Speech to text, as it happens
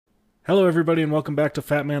Hello, everybody, and welcome back to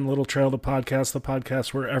Fat Man Little Trail, the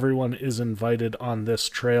podcast where everyone is invited on this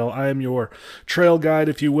trail. I am your trail guide,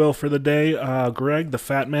 if you will, for the day, Greg, the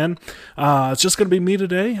Fat Man. It's just going to be me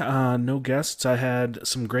today, no guests. I had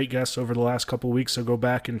some great guests over the last couple weeks, so go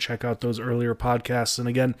back and check out those earlier podcasts. And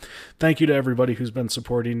again, thank you to everybody who's been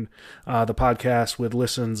supporting the podcast with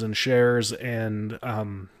listens and shares and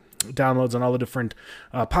downloads on all the different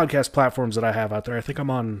podcast platforms that I have out there. I think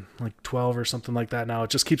I'm on like 12 or something like that now.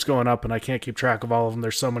 It just keeps going up and I can't keep track of all of them.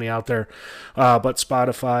 There's so many out there. But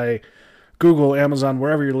Spotify, Google, Amazon,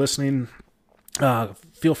 wherever you're listening,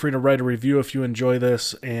 feel free to write a review if you enjoy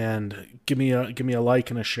this, and give me a like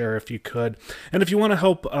and a share if you could. And if you want to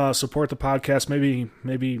help support the podcast,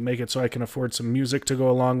 maybe make it so I can afford some music to go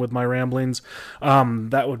along with my ramblings,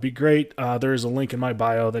 that would be great. There is a link in my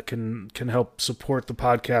bio that can help support the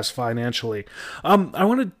podcast financially. I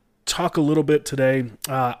want to talk a little bit today.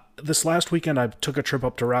 This last weekend, I took a trip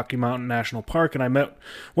up to Rocky Mountain National Park, and I met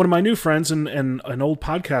one of my new friends and an old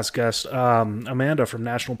podcast guest, Amanda from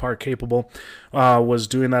National Park Capable, was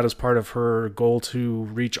doing that as part of her goal to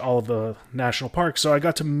reach all of the national parks. So I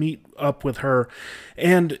got to meet up with her,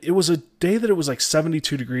 and it was a day that it was like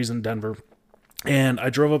 72 degrees in Denver. And I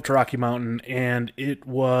drove up to Rocky Mountain, and it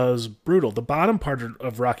was brutal. The bottom part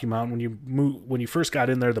of Rocky Mountain, when you first got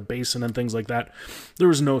in there, the basin and things like that, there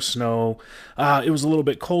was no snow. It was a little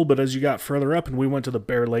bit cold, but as you got further up, and we went to the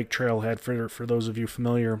Bear Lake Trailhead for those of you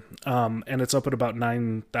familiar, and it's up at about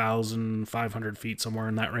 9,500 feet, somewhere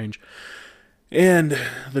in that range. And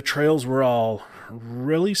the trails were all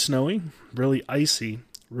really snowy, really icy,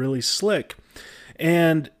 really slick,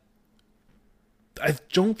 and I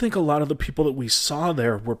don't think a lot of the people that we saw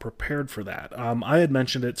there were prepared for that. I had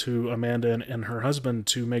mentioned it to Amanda and her husband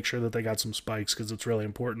to make sure that they got some spikes because it's really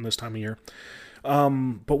important this time of year.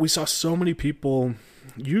 But we saw so many people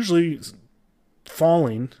usually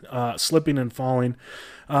falling, slipping and falling,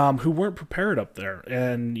 who weren't prepared up there.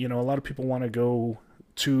 And, a lot of people want to go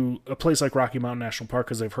to a place like Rocky Mountain National Park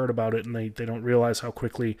because they've heard about it and they don't realize how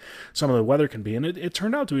quickly some of the weather can be. And it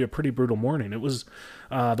turned out to be a pretty brutal morning. It was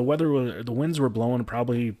the winds were blowing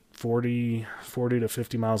probably 40 to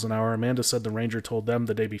 50 miles an hour. Amanda said the ranger told them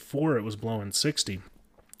the day before it was blowing 60.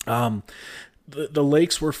 The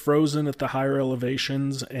lakes were frozen at the higher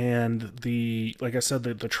elevations, and like I said,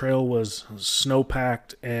 the trail was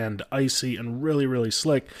snow-packed and icy and really, really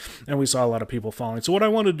slick, and we saw a lot of people falling. So what I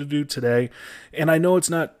wanted to do today, and I know it's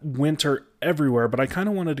not winter everywhere, but I kind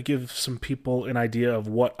of wanted to give some people an idea of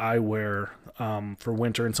what I wear for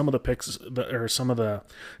winter, and some of the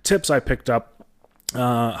tips I picked up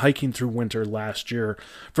hiking through winter last year.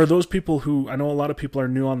 For those people who, I know a lot of people are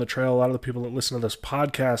new on the trail, a lot of the people that listen to this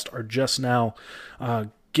podcast are just now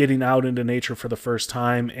getting out into nature for the first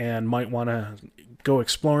time and might want to go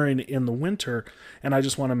exploring in the winter, and I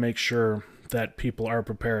just want to make sure that people are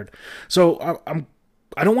prepared. So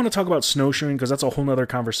I don't want to talk about snowshoeing because that's a whole nother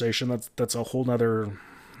conversation. That's a whole nother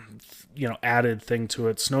added thing to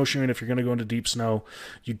it. Snowshoeing, if you're going to go into deep snow,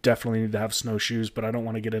 you definitely need to have snowshoes, but I don't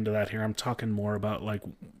want to get into that here. I'm talking more about like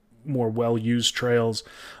more well-used trails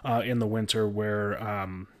in the winter where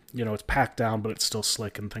it's packed down, but it's still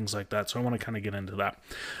slick and things like that. So I want to kind of get into that.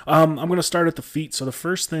 I'm going to start at the feet. So the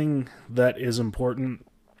first thing that is important,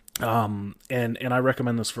 and I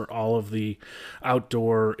recommend this for all of the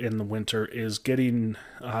outdoor in the winter, is getting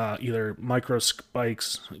either micro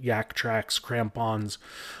spikes, yak tracks, crampons,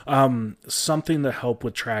 something to help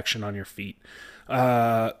with traction on your feet.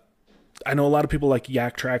 I know a lot of people like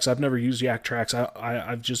yak tracks. I've never used yak tracks.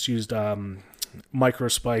 I've just used micro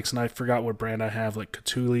spikes, and I forgot what brand I have, like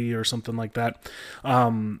Catuli or something like that.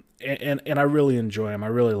 And I really enjoy them. I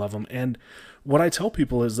really love them. And what I tell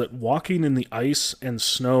people is that walking in the ice and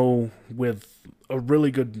snow with a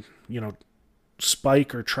really good,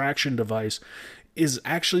 spike or traction device is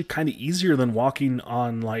actually kind of easier than walking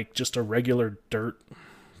on like just a regular dirt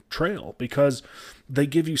trail, because they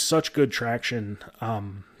give you such good traction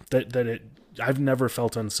I've never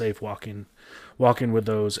felt unsafe walking with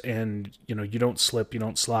those, and you don't slip, you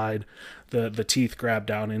don't slide, the teeth grab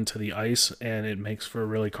down into the ice, and it makes for a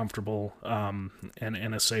really comfortable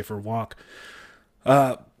and a safer walk.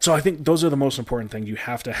 So I think those are the most important thing. You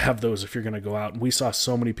have to have those if you're going to go out. And we saw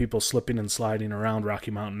so many people slipping and sliding around Rocky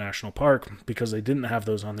Mountain National Park because they didn't have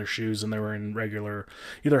those on their shoes, and they were in regular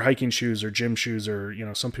either hiking shoes or gym shoes, or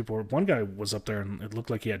some people. One guy was up there and it looked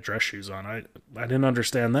like he had dress shoes on. I didn't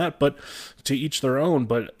understand that, but to each their own.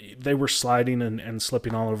 But they were sliding and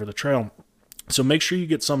slipping all over the trail. So make sure you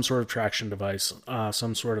get some sort of traction device,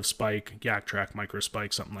 some sort of spike, yak track, micro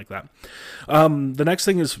spike, something like that. The next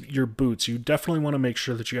thing is your boots. You definitely want to make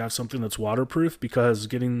sure that you have something that's waterproof, because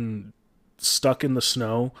getting stuck in the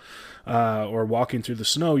snow or walking through the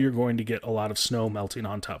snow, you're going to get a lot of snow melting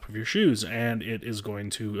on top of your shoes, and it is going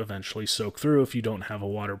to eventually soak through if you don't have a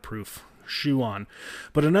waterproof shoe on.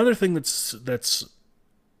 But another thing that's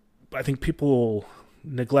I think people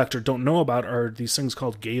neglect or don't know about are these things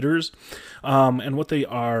called gaiters. And what they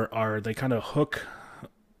are they kind of hook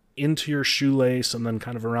into your shoelace and then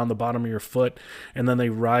kind of around the bottom of your foot, and then they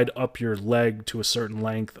ride up your leg to a certain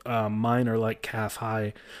length. Mine are like calf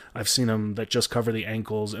high. I've seen them that just cover the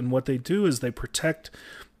ankles, and what they do is they protect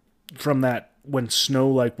from that when snow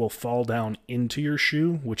like will fall down into your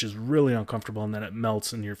shoe, which is really uncomfortable, and then it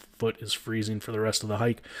melts and your foot is freezing for the rest of the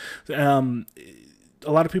hike.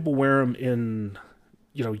 A lot of people wear them in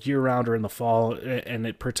year round or in the fall, and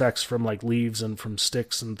it protects from like leaves and from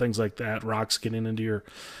sticks and things like that, rocks getting into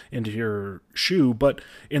your shoe. But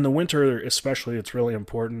in the winter especially, it's really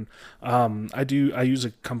important. I use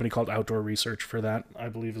a company called Outdoor Research for that, I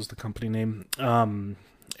believe is the company name.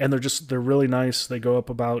 And they're really nice. They go up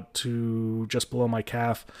about to just below my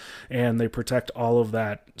calf, and they protect all of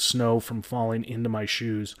that snow from falling into my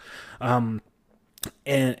shoes. And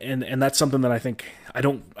that's something that I think I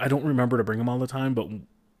don't remember to bring them all the time, but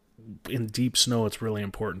in deep snow, it's really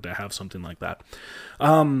important to have something like that.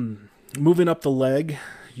 Moving up the leg,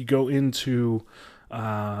 you go into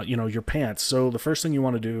your pants. So the first thing you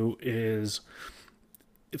want to do is,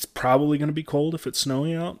 it's probably going to be cold if it's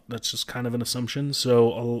snowing out. That's just kind of an assumption.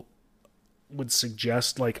 So I would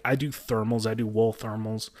suggest, like, I do thermals. I do wool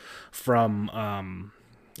thermals from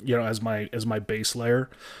as my base layer.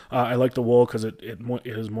 I like the wool because it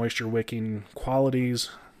has moisture wicking qualities,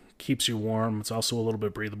 keeps you warm. It's also a little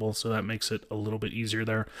bit breathable, so that makes it a little bit easier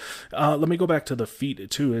there. Let me go back to the feet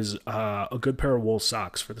too. Is a good pair of wool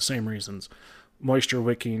socks for the same reasons. Moisture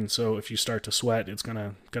wicking, so if you start to sweat, it's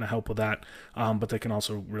gonna help with that. But they can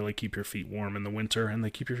also really keep your feet warm in the winter, and they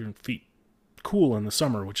keep your feet cool in the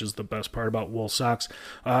summer, which is the best part about wool socks.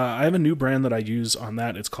 I have a new brand that I use on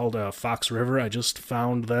that. It's called Fox River. I just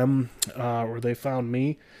found them, or they found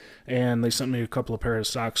me, and they sent me a couple of pairs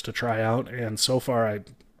of socks to try out, and so far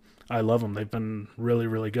I love them. They've been really,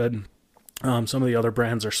 really good. Some of the other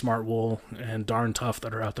brands are Smart Wool and Darn Tough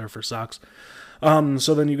that are out there for socks.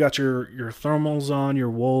 So then you got your thermals on, your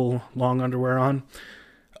wool long underwear on.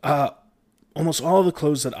 Almost all of the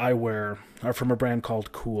clothes that I wear are from a brand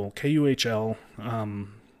called Kuhl, Kuhl.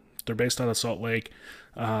 They're based out of Salt Lake.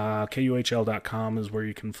 KUHL.com is where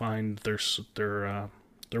you can find their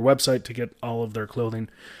website to get all of their clothing.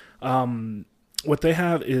 What they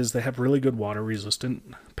have is they have really good water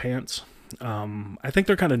resistant pants. I think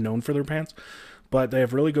they're kind of known for their pants, but they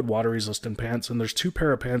have really good water resistant pants. And there's two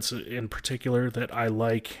pair of pants in particular that I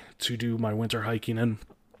like to do my winter hiking in.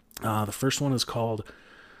 The first one is called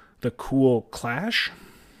the Kuhl Clash,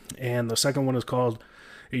 and the second one is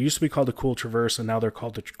it used to be called the Kuhl Traverse, and now they're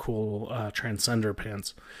called the Kuhl Transcender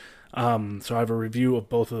pants. So I have a review of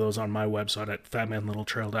both of those on my website at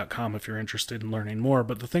fatmanlittletrail.com if you're interested in learning more.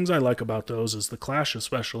 But the things I like about those is the Clash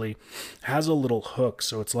especially has a little hook,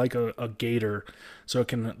 so it's like a gaiter, so it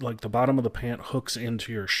can, like, the bottom of the pant hooks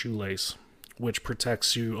into your shoelace, which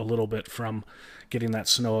protects you a little bit from getting that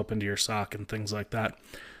snow up into your sock and things like that.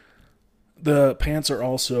 The pants are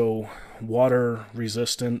also water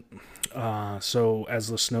resistant, so as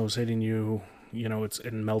the snow's hitting you, it's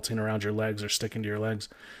melting around your legs or sticking to your legs,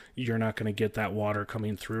 you're not going to get that water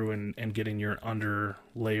coming through and getting your under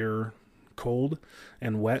layer cold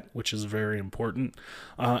and wet, which is very important.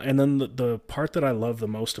 And then the part that I love the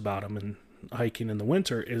most about them in hiking in the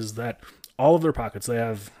winter is that all of their pockets, they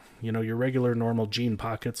have, your regular normal jean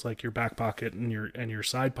pockets, like your back pocket and your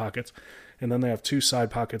side pockets. And then they have two side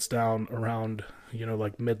pockets down around,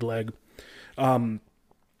 like mid-leg.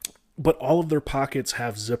 But all of their pockets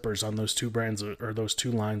have zippers on those two brands or those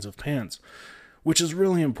two lines of pants, which is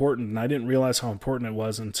really important. And I didn't realize how important it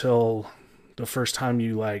was until the first time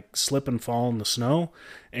you slip and fall in the snow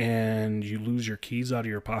and you lose your keys out of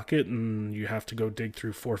your pocket and you have to go dig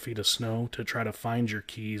through 4 feet of snow to try to find your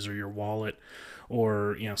keys or your wallet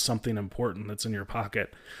or something important that's in your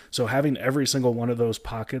pocket. So having every single one of those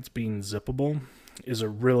pockets being zippable is a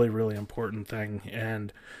really, really important thing.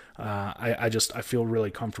 And I feel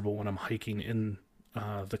really comfortable when I'm hiking in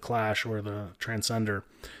the Clash or the Transcender,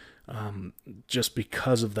 just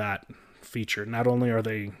because of that feature. Not only are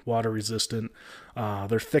they water resistant,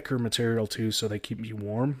 they're thicker material too, so they keep you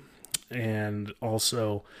warm. And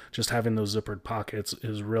also just having those zippered pockets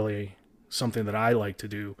is really something that I like to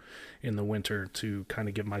do in the winter to kind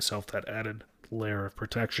of give myself that added layer of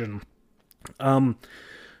protection.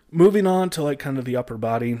 Moving on to kind of the upper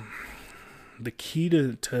body, the key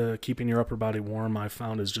to keeping your upper body warm, I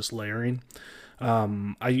found, is just layering.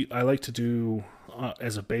 I like to do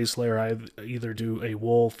as a base layer. I either do a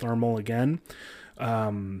wool thermal again,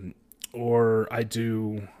 or I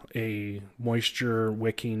do a moisture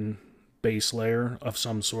wicking base layer of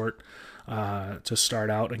some sort to start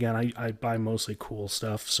out. Again, I buy mostly cool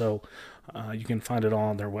stuff, so you can find it all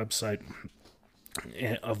on their website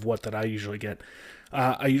of what that I usually get.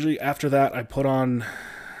 I usually, after that, I put on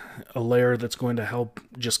a layer that's going to help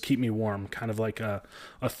just keep me warm, kind of like a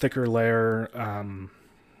thicker layer.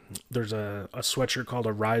 There's a sweatshirt called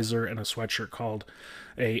a riser and a sweatshirt called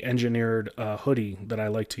a engineered hoodie that I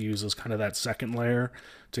like to use as kind of that second layer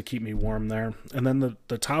to keep me warm there. And then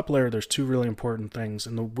the top layer, there's two really important things.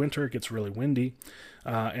 In the winter, it gets really windy,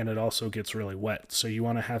 and it also gets really wet. So you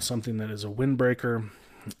want to have something that is a windbreaker,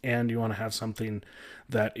 and you want to have something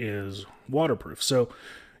that is waterproof. So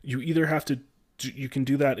you either have to, you can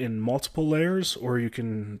do that in multiple layers, or you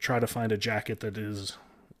can try to find a jacket that is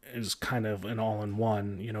kind of an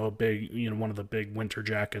all-in-one, a big, one of the big winter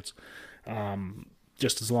jackets.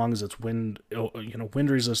 Just as long as it's wind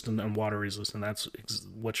resistant and water resistant, that's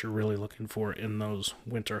what you're really looking for in those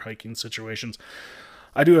winter hiking situations.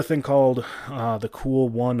 I do a thing called the Cool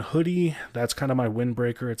One hoodie. That's kind of my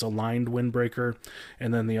windbreaker. It's a lined windbreaker.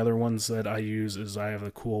 And then the other ones that I use is I have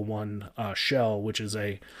the Cool One shell, which is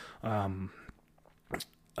a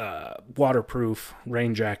waterproof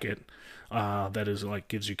rain jacket that is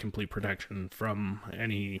gives you complete protection from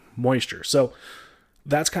any moisture. So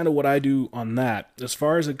that's kind of what I do on that. As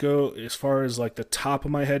far as the top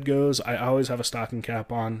of my head goes, I always have a stocking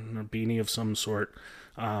cap on, a beanie of some sort.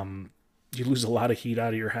 You lose a lot of heat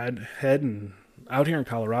out of your head, and out here in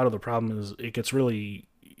Colorado, the problem is it gets really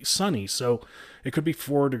sunny. So it could be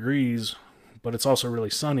 4 degrees, but it's also really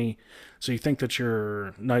sunny. So you think that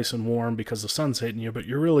you're nice and warm because the sun's hitting you, but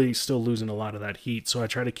you're really still losing a lot of that heat. So I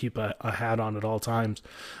try to keep a hat on at all times.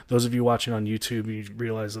 Those of you watching on YouTube, you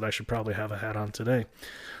realize that I should probably have a hat on today.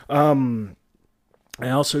 I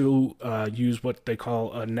also use what they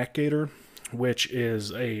call a neck gaiter, which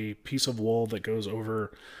is a piece of wool that goes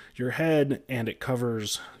over your head, and you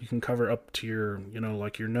can cover up to your,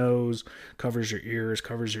 your nose, covers your ears,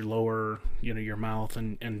 covers your lower, your mouth,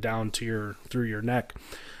 and down to through your neck.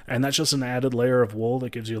 And that's just an added layer of wool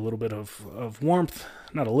that gives you a little bit of warmth,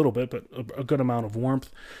 not a little bit, but a good amount of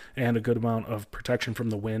warmth and a good amount of protection from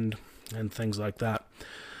the wind and things like that.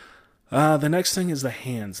 The next thing is the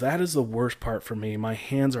hands. That is the worst part for me. My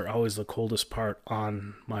hands are always the coldest part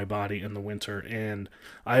on my body in the winter, and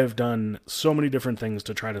I have done so many different things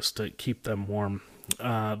to try to keep them warm.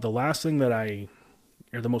 The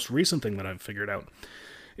most recent thing that I've figured out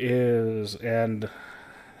is, and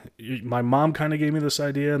my mom kind of gave me this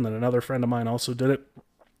idea, and then another friend of mine also did it,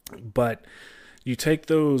 but you take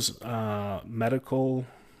those medical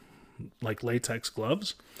latex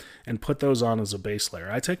gloves and put those on as a base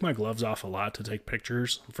layer. I take my gloves off a lot to take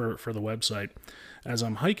pictures for the website as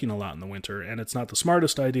I'm hiking a lot in the winter, and it's not the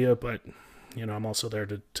smartest idea, but I'm also there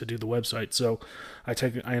to do the website. So I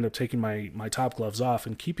end up taking my top gloves off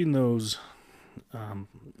and keeping those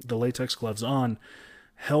the latex gloves on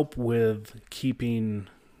help with keeping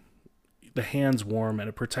the hands warm, and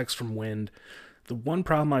it protects from wind. The one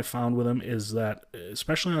problem I found with them is that,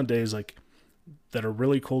 especially on days that are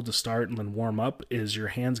really cold to start and then warm up, is your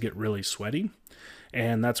hands get really sweaty,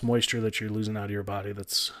 and that's moisture that you're losing out of your body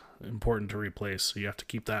that's important to replace. So you have to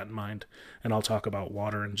keep that in mind, and I'll talk about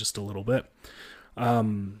water in just a little bit.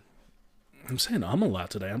 I'm saying a lot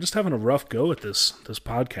today. I'm just having a rough go at this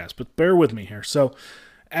podcast, but bear with me here. So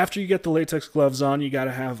after you get the latex gloves on, you got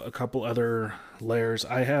to have a couple other layers.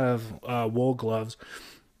 I have wool gloves.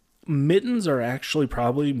 Mittens are actually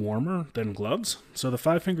probably warmer than gloves. So the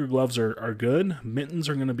 5-finger gloves are good. Mittens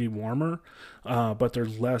are going to be warmer, but they're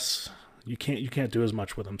less. You can't do as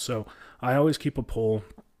much with them. So I always keep a pole.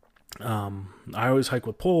 I always hike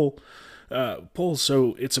with poles.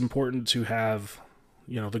 So it's important to have,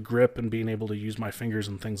 the grip and being able to use my fingers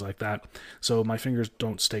and things like that. So my fingers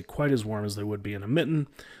don't stay quite as warm as they would be in a mitten,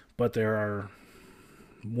 but they are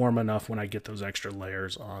warm enough when I get those extra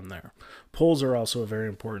layers on there. Poles are also a very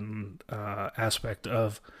important aspect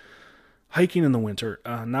of hiking in the winter.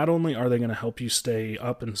 Not only are they going to help you stay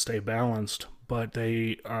up and stay balanced, but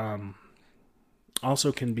they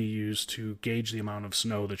also can be used to gauge the amount of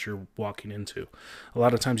snow that you're walking into. A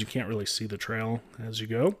lot of times you can't really see the trail as you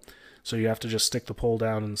go, so you have to just stick the pole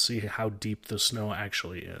down and see how deep the snow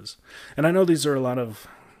actually is. And I know these are a lot of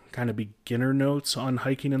kind of beginner notes on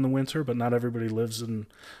hiking in the winter, but not everybody lives in,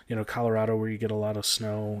 Colorado, where you get a lot of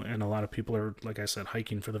snow, and a lot of people are, like I said,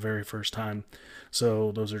 hiking for the very first time.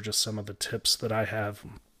 So those are just some of the tips that I have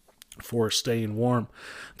for staying warm.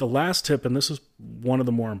 The last tip, and this is one of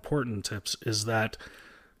the more important tips, is that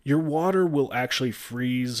your water will actually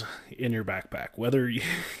freeze in your backpack, whether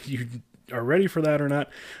you are ready for that or not.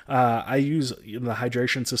 I use the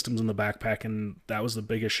hydration systems in the backpack, and that was the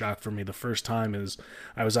biggest shock for me the first time. Is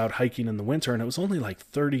I was out hiking in the winter, and it was only like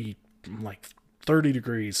 30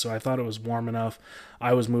 degrees, so I thought it was warm enough.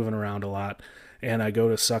 I was moving around a lot, and I go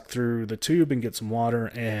to suck through the tube and get some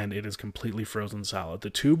water, and it is completely frozen solid. The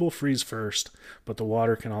tube will freeze first, but the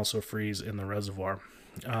water can also freeze in the reservoir.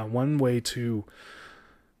 One way to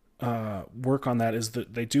work on that is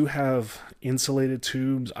that they do have insulated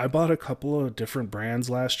tubes. I bought a couple of different brands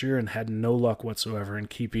last year and had no luck whatsoever in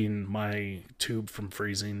keeping my tube from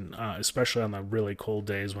freezing, especially on the really cold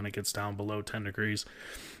days when it gets down below 10 degrees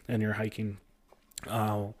and you're hiking.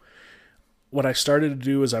 What I started to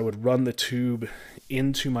do is I would run the tube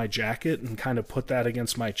into my jacket and kind of put that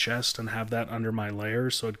against my chest and have that under my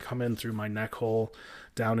layers, so it'd come in through my neck hole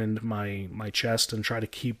down into my chest, and try to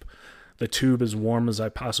keep the tube as warm as I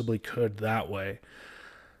possibly could that way.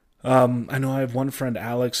 I know I have one friend,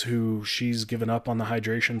 Alex, who she's given up on the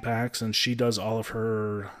hydration packs, and she does all of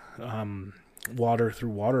her water through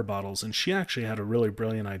water bottles, and she actually had a really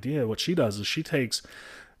brilliant idea. What she does is she takes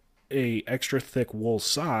a extra thick wool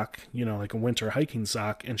sock, like a winter hiking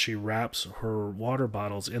sock, and she wraps her water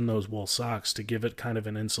bottles in those wool socks to give it kind of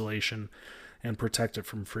an insulation and protect it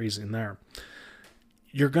from freezing there.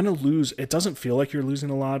 You're going to lose, it doesn't feel like you're losing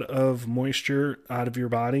a lot of moisture out of your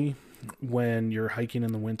body when you're hiking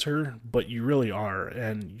in the winter, but you really are,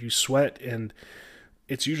 and you sweat, and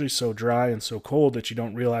it's usually so dry and so cold that you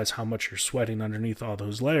don't realize how much you're sweating underneath all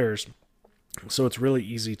those layers. So it's really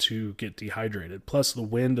easy to get dehydrated. Plus the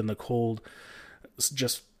wind and the cold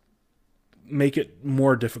just make it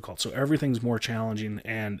more difficult. So everything's more challenging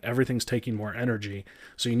and everything's taking more energy.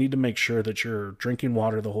 So you need to make sure that you're drinking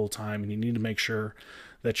water the whole time, and you need to make sure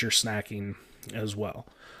that you're snacking as well.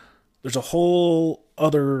 There's a whole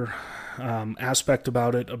other aspect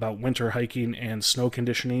about it, about winter hiking and snow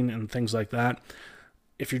conditioning and things like that.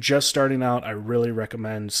 If you're just starting out, I really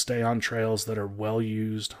recommend stay on trails that are well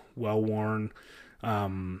used, well worn.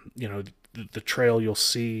 The trail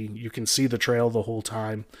you can see the trail the whole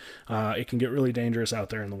time. It can get really dangerous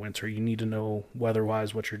out there in the winter. You need to know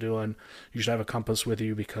weather-wise what you're doing. You should have a compass with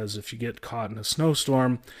you, because if you get caught in a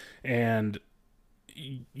snowstorm and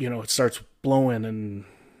it starts blowing and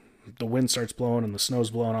the wind starts blowing and the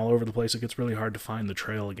snow's blowing all over the place, it gets really hard to find the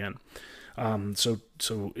trail again. So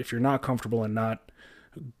if you're not comfortable and not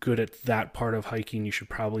good at that part of hiking, you should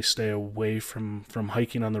probably stay away from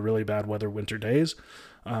hiking on the really bad weather winter days.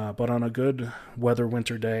 But on a good weather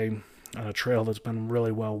winter day, on a trail that's been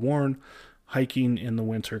really well worn, hiking in the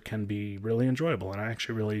winter can be really enjoyable, and I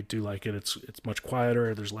actually really do like it. It's much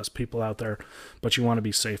quieter, there's less people out there, but you want to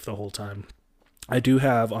be safe the whole time. I do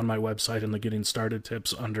have on my website, in the Getting Started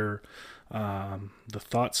tips, under the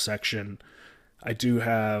thoughts section, I do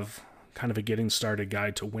have kind of a getting started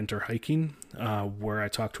guide to winter hiking, where I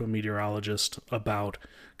talk to a meteorologist about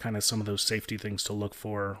kind of some of those safety things to look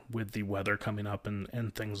for with the weather coming up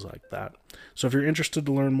and things like that. So if you're interested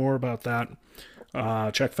to learn more about that,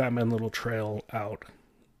 check Fat Man Little Trail out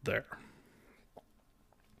there.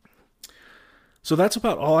 So that's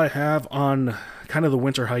about all I have on kind of the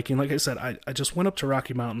winter hiking. Like I said, I just went up to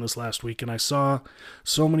Rocky Mountain this last week, and I saw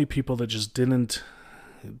so many people that just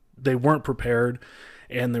they weren't prepared,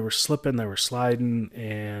 and they were slipping, they were sliding,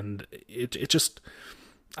 and it just,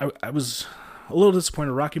 I was a little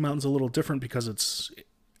disappointed. Rocky Mountain's a little different because it's,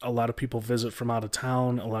 a lot of people visit from out of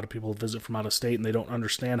town, a lot of people visit from out of state, and they don't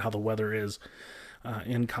understand how the weather is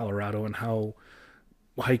in Colorado, and how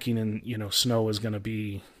hiking in snow is going to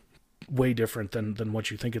be way different than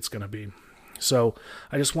what you think it's going to be. So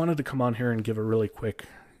I just wanted to come on here and give a really quick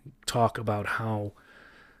talk about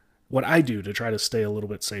what I do to try to stay a little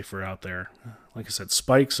bit safer out there. Like I said,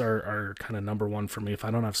 spikes are kind of number one for me. If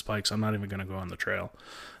I don't have spikes, I'm not even going to go on the trail.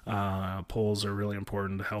 Poles are really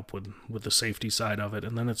important to help with the safety side of it.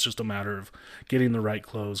 And then it's just a matter of getting the right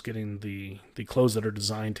clothes, getting the clothes that are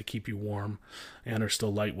designed to keep you warm and are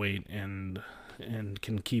still lightweight and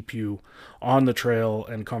can keep you on the trail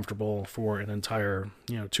and comfortable for an entire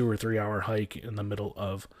 2 or 3 hour hike in the middle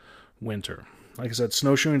of winter. Like I said,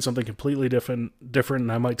 snowshoeing is something completely different,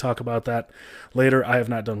 and I might talk about that later. I have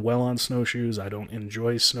not done well on snowshoes. I don't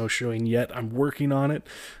enjoy snowshoeing yet. I'm working on it.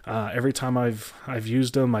 Every time I've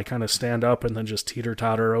used them, I kind of stand up and then just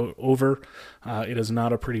teeter-totter over. It is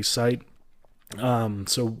not a pretty sight.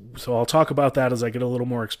 So I'll talk about that as I get a little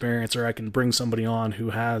more experience, or I can bring somebody on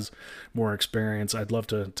who has more experience. I'd love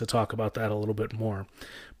to talk about that a little bit more.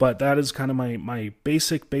 But that is kind of my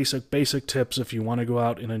basic tips if you want to go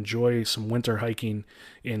out and enjoy some winter hiking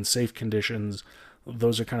in safe conditions.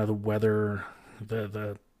 Those are kind of the weather,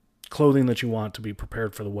 the clothing that you want to be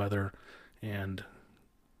prepared for the weather, and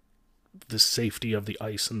the safety of the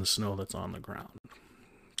ice and the snow that's on the ground.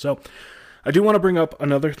 So I do want to bring up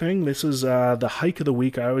another thing. This is the hike of the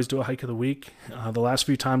week. I always do a hike of the week. The last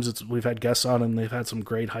few times we've had guests on and they've had some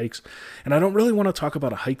great hikes. And I don't really want to talk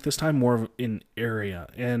about a hike this time, more of an area.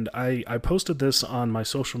 And I posted this on my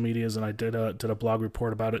social medias, and I did a blog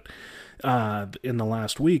report about it in the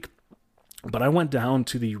last week. But I went down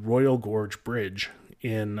to the Royal Gorge Bridge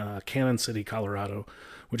in Cannon City, Colorado,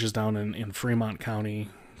 which is down in Fremont County,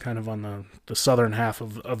 kind of on the southern half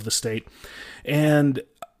of the state. And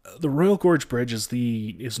the Royal Gorge Bridge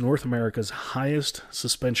is North America's highest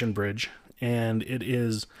suspension bridge, and it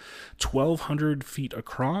is 1,200 feet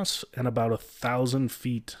across and about 1,000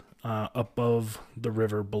 feet above the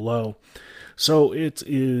river below. So it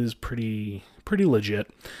is pretty legit.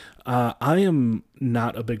 I am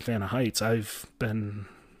not a big fan of heights. I've been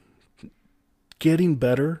getting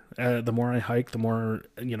better. The more I hike, the more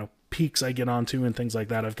peaks I get onto and things like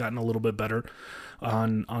that. I've gotten a little bit better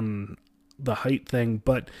on the height thing,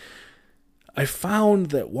 but I found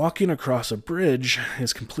that walking across a bridge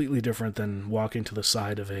is completely different than walking to the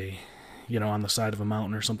side of on the side of a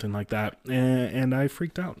mountain or something like that. And I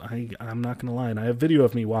freaked out. I'm not going to lie. And I have video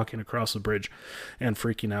of me walking across the bridge and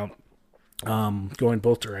freaking out, going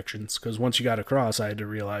both directions. Because once you got across, I had to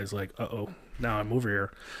realize, like, now I'm over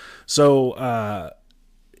here. So,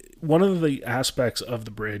 one of the aspects of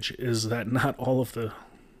the bridge is that not all of the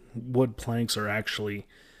wood planks are actually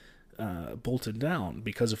bolted down,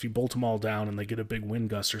 because if you bolt them all down and they get a big wind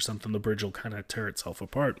gust or something, the bridge will kind of tear itself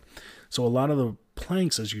apart. So a lot of the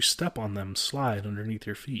planks, as you step on them, slide underneath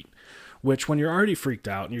your feet, which when you're already freaked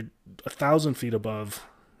out and you're 1,000 feet above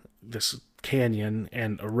this canyon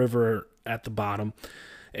and a river at the bottom,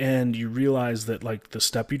 and you realize that like the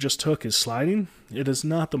step you just took is sliding, it is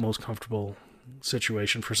not the most comfortable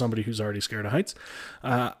situation for somebody who's already scared of heights.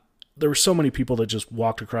 There were so many people that just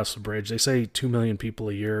walked across the bridge. They say 2 million people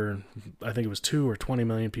a year. I think it was 2 or 20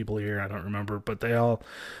 million people a year. I don't remember, but they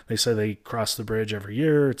say they cross the bridge every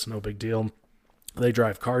year. It's no big deal. They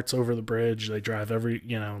drive carts over the bridge. They drive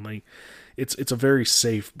it's a very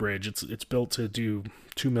safe bridge. It's built to do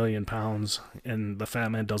 2 million pounds, and the Fat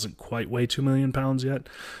Man doesn't quite weigh 2 million pounds yet.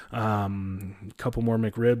 A couple more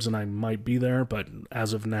McRibs and I might be there, but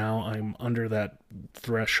as of now, I'm under that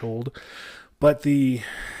threshold. But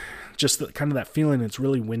just kind of that feeling, it's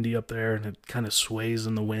really windy up there and it kind of sways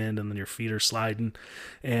in the wind, and then your feet are sliding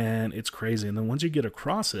and it's crazy. And then once you get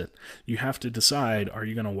across it, you have to decide, are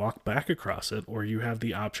you going to walk back across it, or you have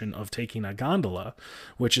the option of taking a gondola,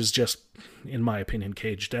 which is just, in my opinion,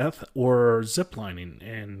 cage death, or zip lining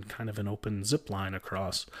and kind of an open zip line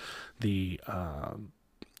across the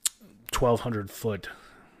 1,200 foot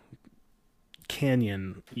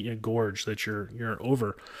canyon gorge that you're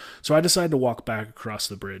over. So I decided to walk back across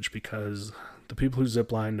the bridge because the people who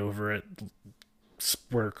ziplined over it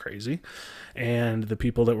were crazy, and the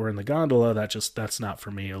people that were in the gondola, that's not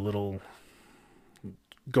for me. A little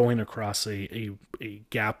going across a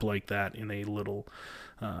gap like that in a little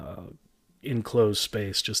enclosed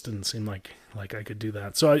space just didn't seem like I could do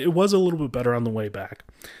that. So it was a little bit better on the way back,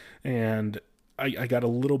 and I got a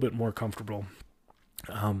little bit more comfortable.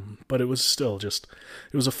 But it was it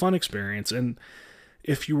was a fun experience. And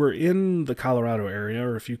if you were in the Colorado area,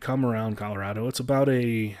 or if you come around Colorado, it's about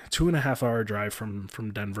a 2.5 hour drive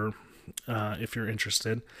from Denver, if you're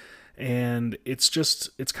interested. And it's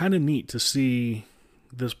kind of neat to see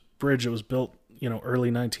this bridge that was built, early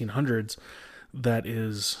 1900s, that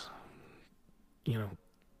is,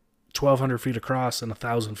 1,200 feet across and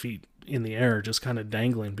 1,000 feet in the air, just kind of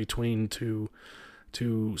dangling between two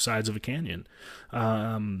sides of a canyon.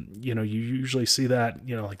 You usually see that,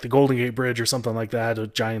 like the Golden Gate Bridge or something like that, a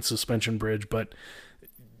giant suspension bridge, but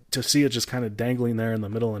to see it just kind of dangling there in the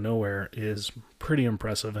middle of nowhere is pretty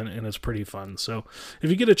impressive, and it's pretty fun. So if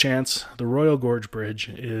you get a chance, the Royal Gorge Bridge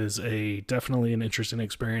is definitely an interesting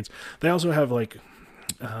experience. They also have kind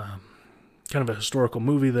of a historical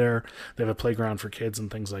movie there. They have a playground for kids and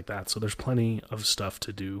things like that. So there's plenty of stuff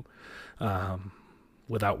to do,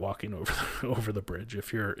 without walking over the bridge,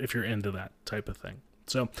 if you're into that type of thing.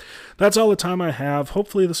 So that's all the time I have.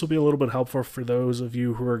 Hopefully this will be a little bit helpful for those of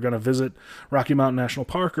you who are going to visit Rocky Mountain National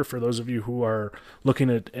Park, or for those of you who are looking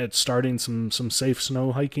at starting some safe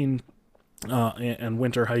snow hiking. and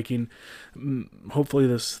winter hiking. Hopefully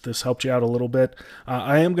this helped you out a little bit.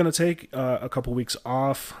 I am going to take a couple weeks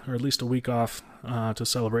off, or at least a week off, to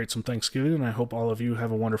celebrate some Thanksgiving, and I hope all of you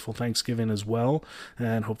have a wonderful Thanksgiving as well,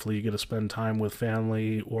 and hopefully you get to spend time with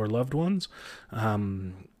family or loved ones.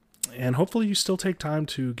 And hopefully you still take time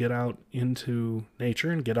to get out into nature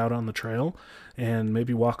and get out on the trail and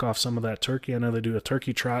maybe walk off some of that turkey. I know they do a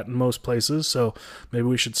turkey trot in most places, so maybe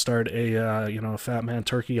we should start a Fat Man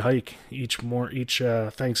Turkey hike each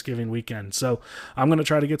Thanksgiving weekend. So I'm going to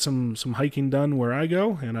try to get some hiking done where I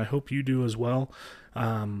go, and I hope you do as well.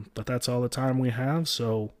 But that's all the time we have,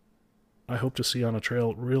 so I hope to see you on a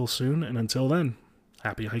trail real soon, and until then,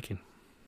 happy hiking.